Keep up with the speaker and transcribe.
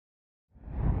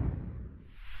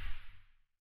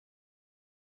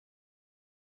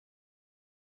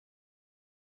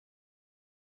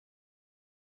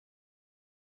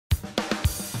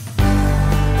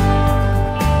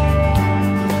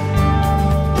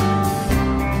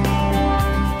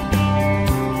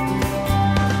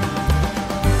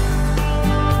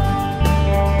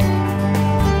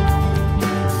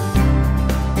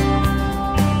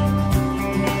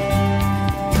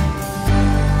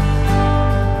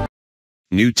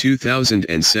New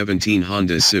 2017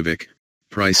 Honda Civic,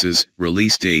 prices,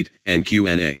 release date, and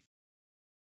Q&A.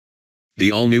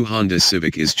 The all-new Honda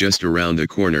Civic is just around the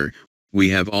corner. We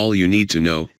have all you need to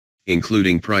know,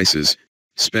 including prices,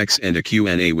 specs and a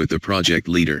Q&A with the project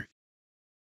leader.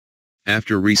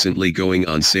 After recently going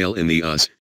on sale in the US,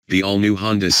 the all-new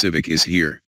Honda Civic is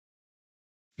here.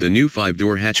 The new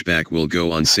 5-door hatchback will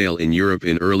go on sale in Europe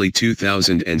in early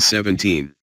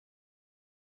 2017.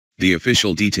 The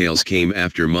official details came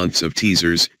after months of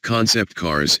teasers, concept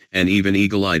cars, and even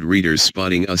eagle-eyed readers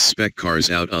spotting us spec cars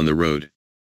out on the road.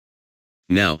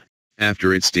 Now,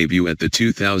 after its debut at the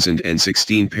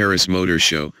 2016 Paris Motor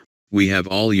Show, we have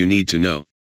all you need to know.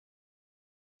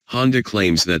 Honda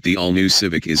claims that the all-new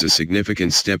Civic is a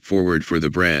significant step forward for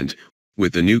the brand,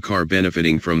 with the new car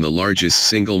benefiting from the largest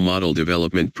single model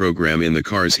development program in the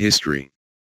car's history.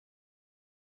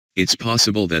 It's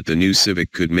possible that the new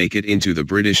Civic could make it into the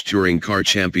British Touring Car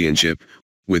Championship,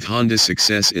 with Honda's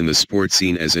success in the sport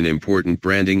seen as an important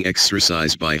branding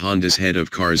exercise by Honda's head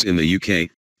of cars in the UK,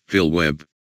 Phil Webb.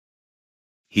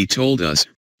 He told us,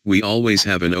 "We always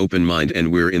have an open mind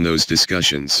and we're in those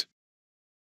discussions.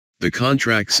 The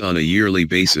contract's on a yearly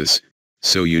basis,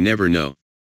 so you never know."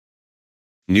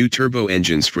 New turbo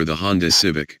engines for the Honda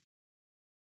Civic.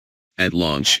 At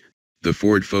launch, the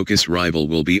Ford Focus rival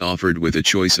will be offered with a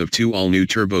choice of 2 all-new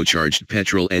turbocharged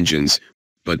petrol engines,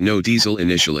 but no diesel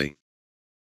initially.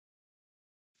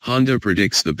 Honda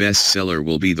predicts the best seller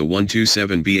will be the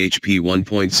 127 bhp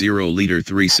 1.0-liter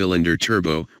 3-cylinder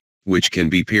turbo, which can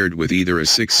be paired with either a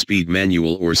 6-speed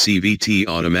manual or CVT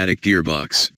automatic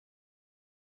gearbox.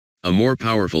 A more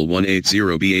powerful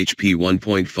 180 bhp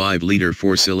 1.5-liter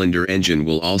 4-cylinder engine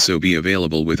will also be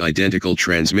available with identical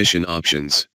transmission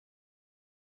options.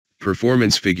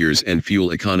 Performance figures and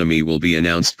fuel economy will be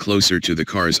announced closer to the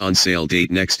car's on-sale date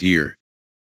next year.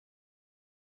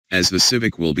 As the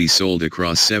Civic will be sold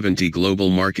across 70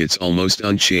 global markets almost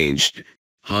unchanged,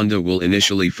 Honda will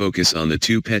initially focus on the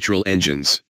 2 petrol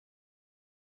engines.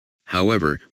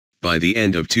 However, by the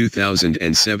end of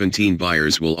 2017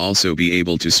 buyers will also be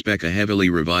able to spec a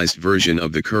heavily revised version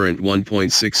of the current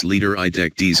 1.6-liter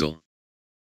I-Tech diesel.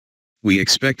 We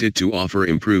expect it to offer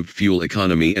improved fuel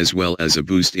economy as well as a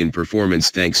boost in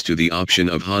performance thanks to the option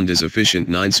of Honda's efficient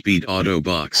 9-speed auto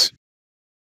box.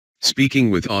 Speaking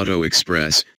with Auto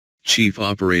Express, Chief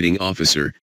Operating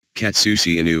Officer,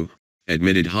 Katsushi Inu,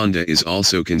 admitted Honda is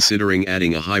also considering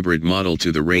adding a hybrid model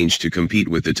to the range to compete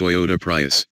with the Toyota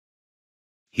Prius.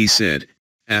 He said,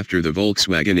 "After the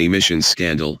Volkswagen emissions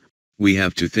scandal, we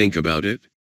have to think about it.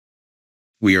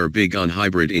 We are big on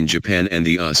hybrid in Japan and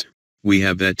the US. We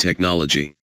have that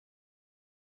technology."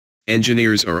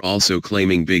 Engineers are also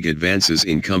claiming big advances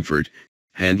in comfort,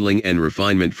 handling and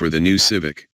refinement for the new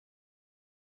Civic.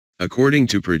 According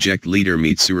to project leader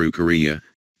Mitsuru Kariya,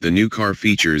 the new car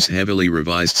features heavily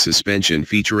revised suspension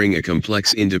featuring a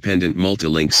complex independent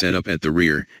multi-link setup at the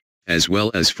rear, as well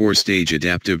as 4-stage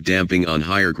adaptive damping on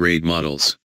higher-grade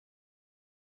models.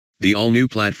 The all-new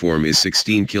platform is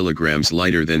 16 kilograms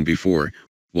lighter than before,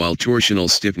 while torsional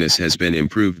stiffness has been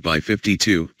improved by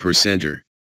 52%.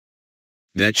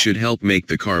 That should help make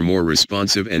the car more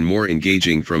responsive and more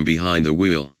engaging from behind the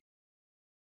wheel.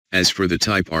 As for the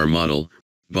Type R model,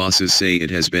 bosses say it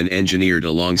has been engineered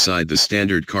alongside the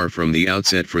standard car from the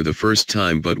outset for the first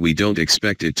time, but we don't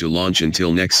expect it to launch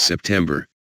until next September.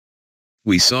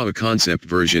 We saw a concept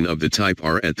version of the Type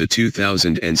R at the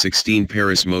 2016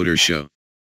 Paris Motor Show.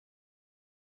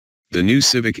 The new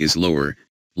Civic is lower,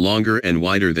 longer and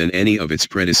wider than any of its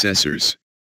predecessors.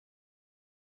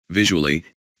 Visually,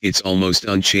 it's almost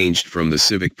unchanged from the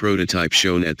Civic prototype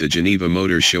shown at the Geneva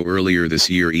Motor Show earlier this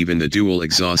year. Even the dual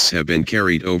exhausts have been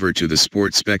carried over to the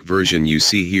sport spec version you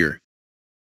see here.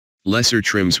 Lesser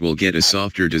trims will get a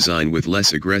softer design with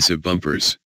less aggressive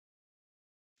bumpers.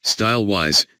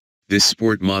 Style-wise, this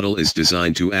sport model is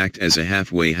designed to act as a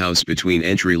halfway house between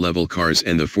entry-level cars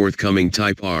and the forthcoming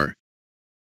Type R.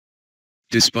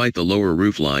 Despite the lower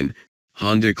roofline,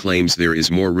 Honda claims there is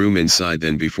more room inside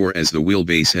than before as the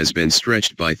wheelbase has been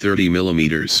stretched by 30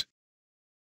 mm.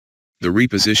 The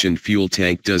repositioned fuel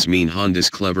tank does mean Honda's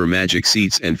clever magic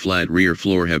seats and flat rear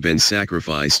floor have been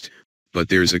sacrificed, but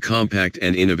there's a compact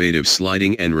and innovative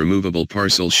sliding and removable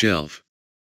parcel shelf.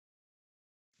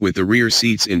 With the rear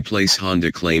seats in place,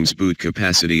 Honda claims boot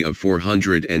capacity of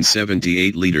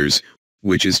 478 liters,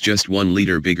 which is just 1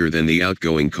 liter bigger than the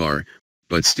outgoing car,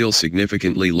 but still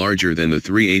significantly larger than the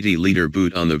 380-liter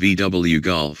boot on the VW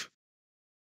Golf.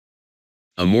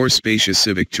 A more spacious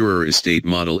Civic Tourer Estate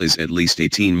model is at least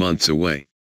 18 months away.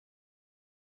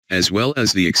 As well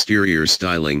as the exterior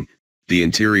styling, the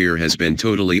interior has been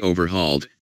totally overhauled,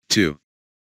 too.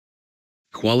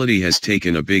 Quality has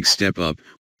taken a big step up,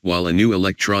 while a new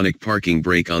electronic parking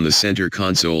brake on the center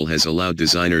console has allowed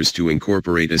designers to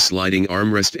incorporate a sliding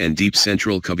armrest and deep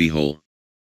central cubbyhole.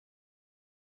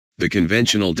 The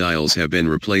conventional dials have been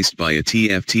replaced by a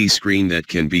TFT screen that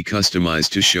can be customized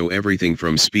to show everything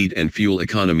from speed and fuel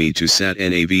economy to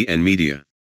sat-nav and media.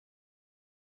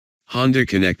 Honda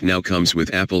Connect now comes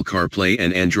with Apple CarPlay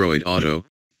and Android Auto,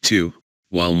 too,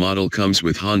 while model comes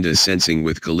with Honda Sensing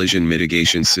with collision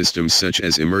mitigation systems such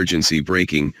as emergency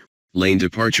braking, lane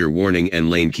departure warning and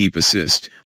lane keep assist,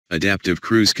 adaptive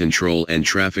cruise control and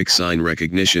traffic sign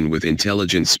recognition with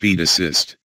intelligent speed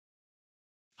assist.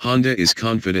 Honda is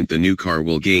confident the new car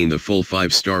will gain the full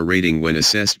 5-star rating when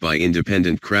assessed by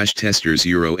independent crash testers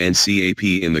Euro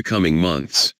NCAP in the coming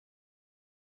months.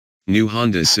 New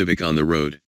Honda Civic on the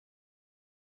road.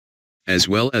 As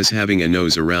well as having a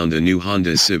nose around the new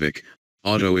Honda Civic,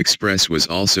 Auto Express was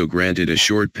also granted a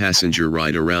short passenger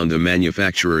ride around the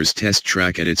manufacturer's test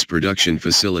track at its production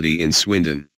facility in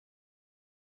Swindon.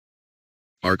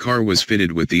 Our car was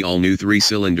fitted with the all-new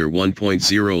 3-cylinder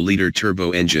 1.0-liter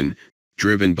turbo engine,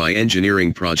 driven by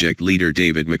engineering project leader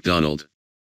David McDonald.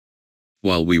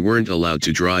 While we weren't allowed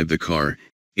to drive the car,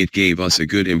 it gave us a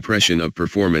good impression of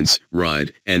performance,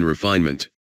 ride, and refinement.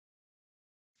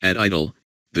 At idle,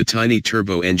 the tiny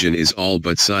turbo engine is all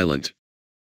but silent.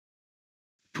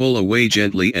 Pull away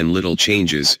gently and little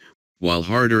changes, while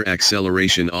harder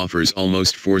acceleration offers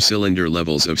almost 4-cylinder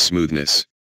levels of smoothness.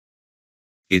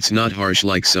 It's not harsh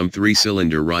like some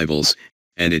 3-cylinder rivals,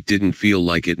 and it didn't feel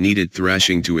like it needed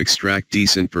thrashing to extract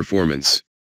decent performance.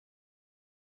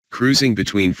 Cruising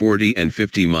between 40 and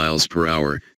 50 miles per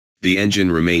hour, the engine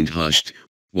remained hushed,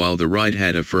 while the ride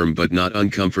had a firm but not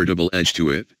uncomfortable edge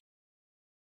to it.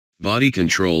 Body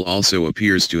control also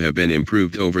appears to have been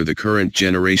improved over the current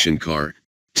generation car,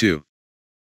 too.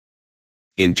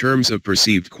 In terms of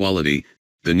perceived quality,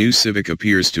 the new Civic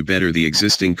appears to better the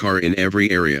existing car in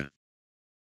every area.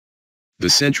 The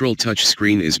central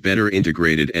touchscreen is better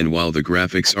integrated, and while the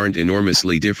graphics aren't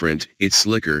enormously different, it's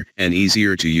slicker and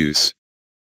easier to use.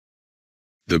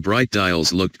 The bright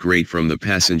dials looked great from the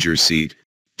passenger seat,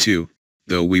 too,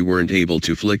 though we weren't able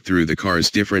to flick through the car's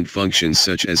different functions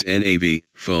such as NAV,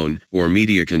 phone, or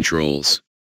media controls.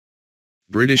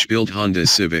 British-built Honda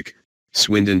Civic,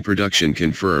 Swindon production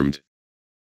confirmed.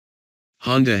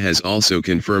 Honda has also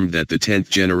confirmed that the 10th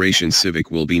generation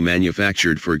Civic will be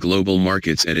manufactured for global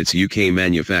markets at its UK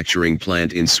manufacturing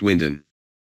plant in Swindon.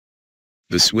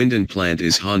 The Swindon plant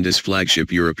is Honda's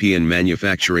flagship European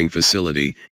manufacturing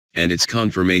facility, and its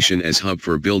confirmation as hub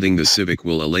for building the Civic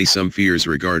will allay some fears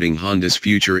regarding Honda's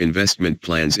future investment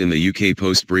plans in the UK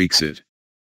post-Brexit.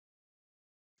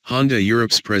 Honda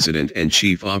Europe's president and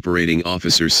chief operating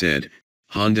officer said,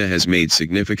 "Honda has made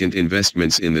significant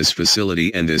investments in this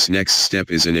facility, and this next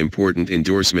step is an important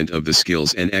endorsement of the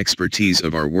skills and expertise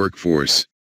of our workforce.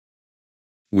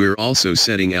 We're also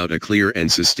setting out a clear and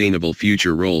sustainable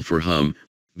future role for HUM,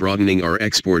 broadening our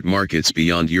export markets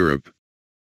beyond Europe."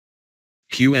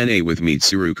 Q&A with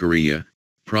Mitsuru Korea,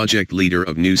 project leader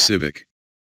of new Civic.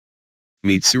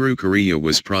 Mitsuru Korea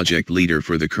was project leader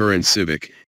for the current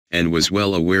Civic, and was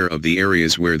well aware of the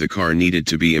areas where the car needed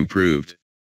to be improved.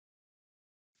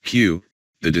 Q.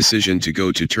 The decision to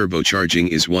go to turbocharging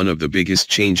is one of the biggest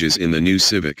changes in the new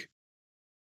Civic.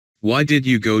 Why did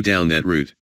you go down that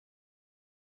route?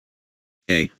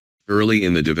 A. Early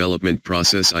in the development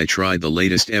process I tried the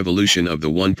latest evolution of the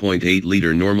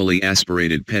 1.8-liter normally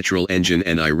aspirated petrol engine,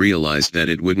 and I realized that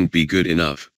it wouldn't be good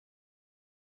enough.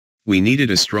 We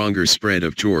needed a stronger spread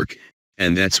of torque,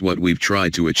 and that's what we've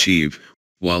tried to achieve,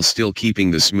 while still keeping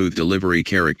the smooth delivery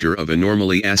character of a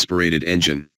normally aspirated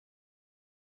engine.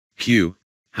 Q.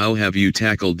 How have you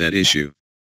tackled that issue?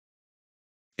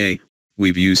 A.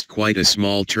 We've used quite a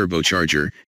small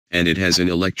turbocharger, and it has an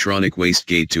electronic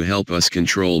wastegate to help us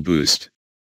control boost.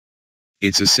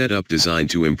 It's a setup designed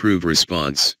to improve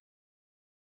response.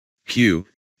 Q.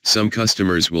 Some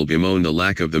customers will bemoan the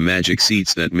lack of the magic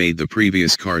seats that made the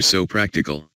previous car so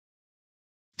practical.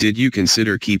 Did you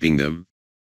consider keeping them?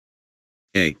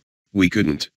 A. We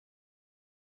couldn't.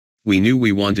 We knew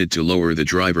we wanted to lower the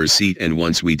driver's seat, and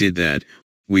once we did that,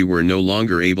 we were no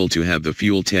longer able to have the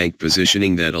fuel tank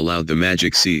positioning that allowed the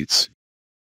magic seats.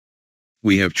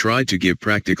 We have tried to give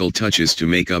practical touches to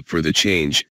make up for the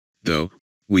change, though.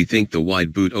 We think the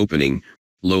wide boot opening,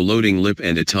 low loading lip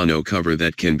and a tonneau cover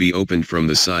that can be opened from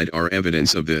the side are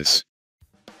evidence of this.